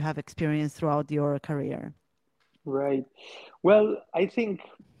that you have experienced throughout your career. Right. Well, I think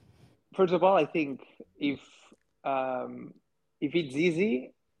first of all, I think um, if it's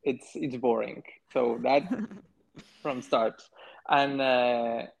easy, it's boring. So that from start, and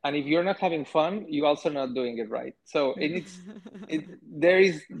if you're not having fun, you're also not doing it right. So there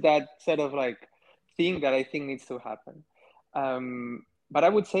is that sort of like thing that I think needs to happen. But I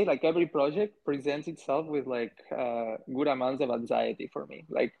would say like every project presents itself with like good amounts of anxiety for me.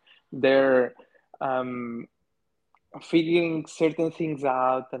 Like they're um, figuring certain things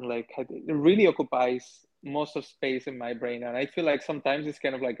out, and like it really occupies most of space in my brain, and I feel like sometimes it's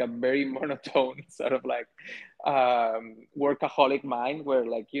kind of like a very monotone sort of like workaholic mind where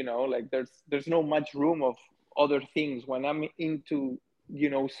like like there's no much room of other things when I'm into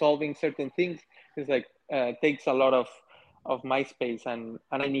solving certain things. It's like takes a lot of my space, and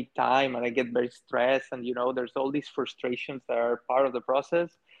I need time, and I get very stressed, and there's all these frustrations that are part of the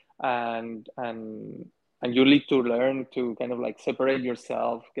process, and you need to learn to kind of like separate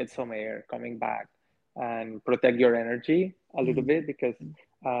yourself, get some air, coming back, and protect your energy a little bit, because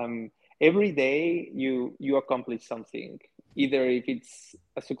um, every day you accomplish something, either if it's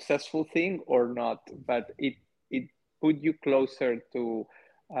a successful thing or not, but it put you closer to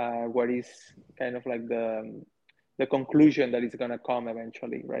what is kind of like the conclusion that is going to come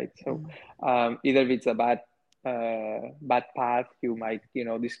eventually, right? So either if it's a bad path, you might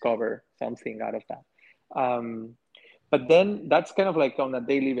discover something out of that. But then that's kind of like on a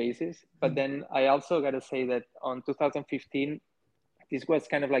daily basis. But then I also got to say that on 2015, this was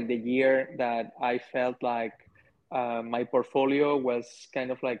kind of like the year that I felt like my portfolio was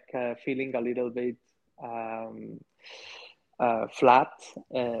kind of like feeling a little bit um, flat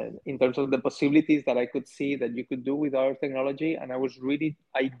in terms of the possibilities that I could see that you could do with our technology. And I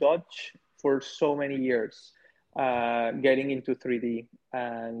dodged for so many years getting into 3D.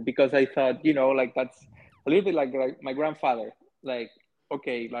 And because I thought, like that's a little bit like my grandfather, like,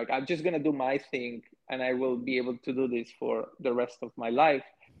 okay, like I'm just going to do my thing and I will be able to do this for the rest of my life,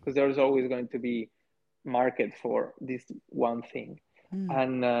 because there's always going to be market for this one thing.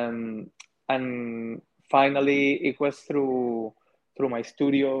 And finally it was through my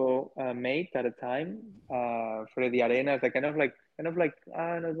studio mate at the time, Freddy Arenas, that kind of like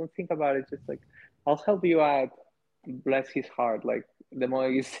no, don't think about it, just like I'll help you out. Bless his heart, like the more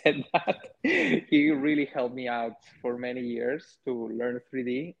you said that, he really helped me out for many years to learn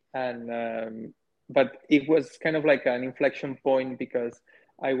 3D. And but it was kind of like an inflection point, because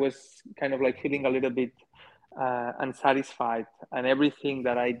I was kind of like feeling a little bit unsatisfied, and everything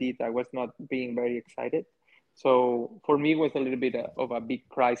that I did, I was not being very excited. So for me, it was a little bit of a big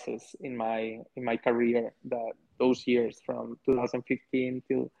crisis in my career, that those years from 2015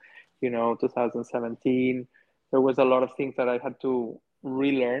 till 2017. There was a lot of things that I had to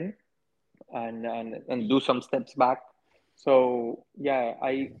relearn and do some steps back. So yeah,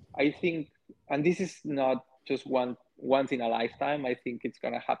 I think, and this is not just once in a lifetime. I think it's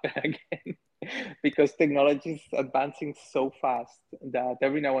gonna happen again, because technology is advancing so fast that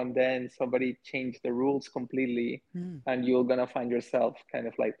every now and then somebody changed the rules completely, and you're gonna find yourself kind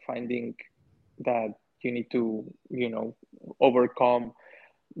of like finding that you need to overcome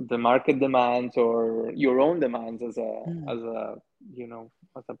the market demands or your own demands as a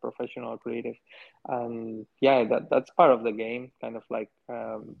professional creative. And yeah, that's part of the game, kind of like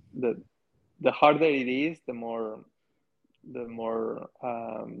the harder it is, the more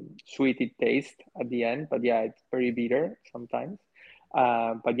sweet it tastes at the end. But yeah, it's very bitter sometimes.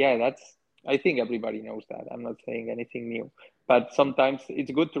 But yeah, I think everybody knows that. I'm not saying anything new, but sometimes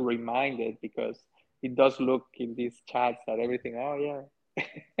it's good to remind it, because it does look in these chats that everything, oh yeah.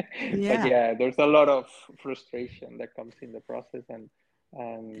 But Yeah. yeah, there's a lot of frustration that comes in the process, and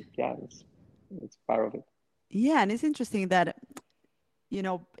yeah, it's part of it. Yeah, and it's interesting that,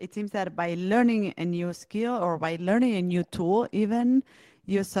 it seems that by learning a new skill or by learning a new tool, even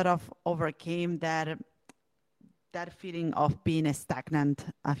you sort of overcame that feeling of being stagnant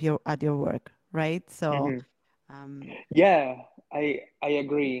at your work, right? So, Hmm. um, Yeah, I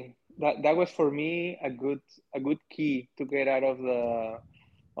agree. That was for me a good key to get out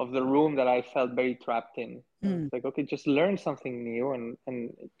of the room that I felt very trapped in. And mm, it's like, okay, just learn something new and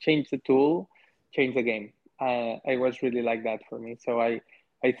change the tool, change the game. I was really like that for me. So I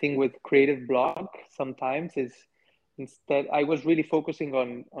think with creative block sometimes is, instead I was really focusing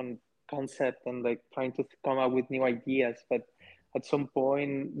on concept and like trying to come up with new ideas, but at some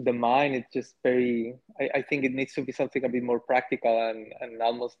point the mind is just very, I think it needs to be something a bit more practical and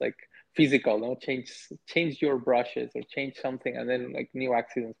almost like physical, no? Change your brushes or change something, and then like new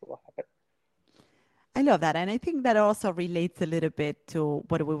accidents will happen. I love that. And I think that also relates a little bit to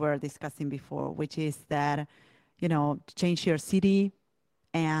what we were discussing before, which is that, change your city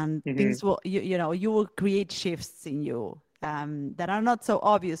and things will, you will create shifts in you that are not so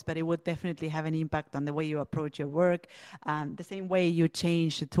obvious, but it would definitely have an impact on the way you approach your work. The same way you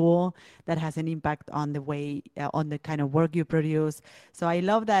change the tool, that has an impact on the way, on the kind of work you produce. So I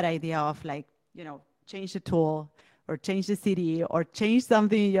love that idea of like, change the tool or change the city or change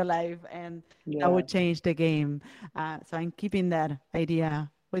something in your life, and that would change the game. So I'm keeping that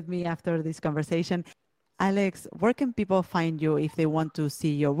idea with me after this conversation. Alex, where can people find you if they want to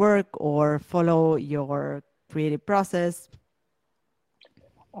see your work or follow your creative process?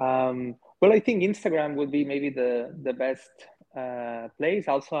 Well, I think Instagram would be maybe the best place.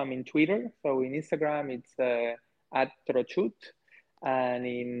 Also, I'm in Twitter. So in Instagram, it's at Trochut, and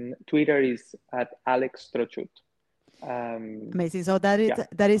in Twitter is at Alex Trochut. Amazing. So that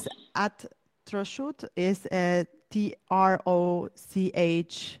is at Trochut, is TROCHUT.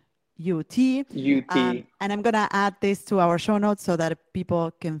 And I'm going to add this to our show notes so that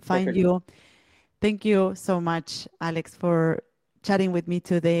people can find you. Thank you so much, Alex, for chatting with me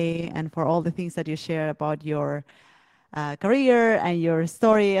today and for all the things that you share about your career and your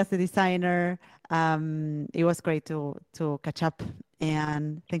story as a designer. It was great to catch up,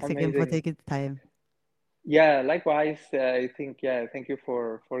 and thanks again for taking the time. Yeah, likewise. I think, thank you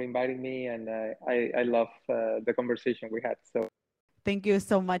for inviting me, and I love the conversation we had. So thank you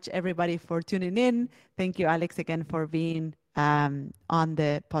so much, everybody, for tuning in. Thank you, Alex, again for being on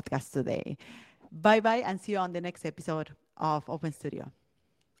the podcast today. Bye-bye, and see you on the next episode of Open Studio.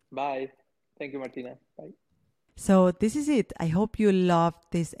 Bye. Thank you, Martina. Bye. So this is it. I hope you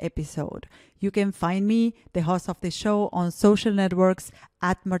loved this episode. You can find me, the host of the show, on social networks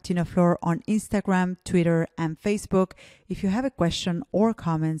at Martina Flor on Instagram, Twitter, and Facebook. If you have a question or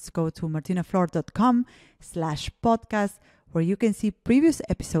comments, go to martinaflor.com/podcast, where you can see previous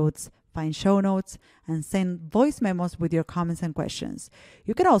episodes, find show notes, and send voice memos with your comments and questions.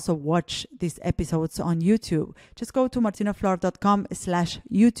 You can also watch these episodes on YouTube. Just go to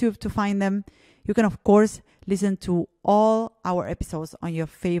martinaflor.com/YouTube to find them. You can, of course, listen to all our episodes on your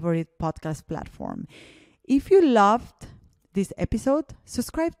favorite podcast platform. If you loved this episode,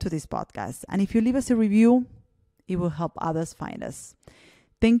 subscribe to this podcast. And if you leave us a review, it will help others find us.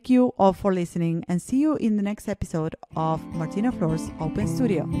 Thank you all for listening, and see you in the next episode of Martina Flor's Open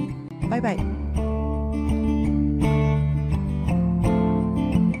Studio. Bye-bye.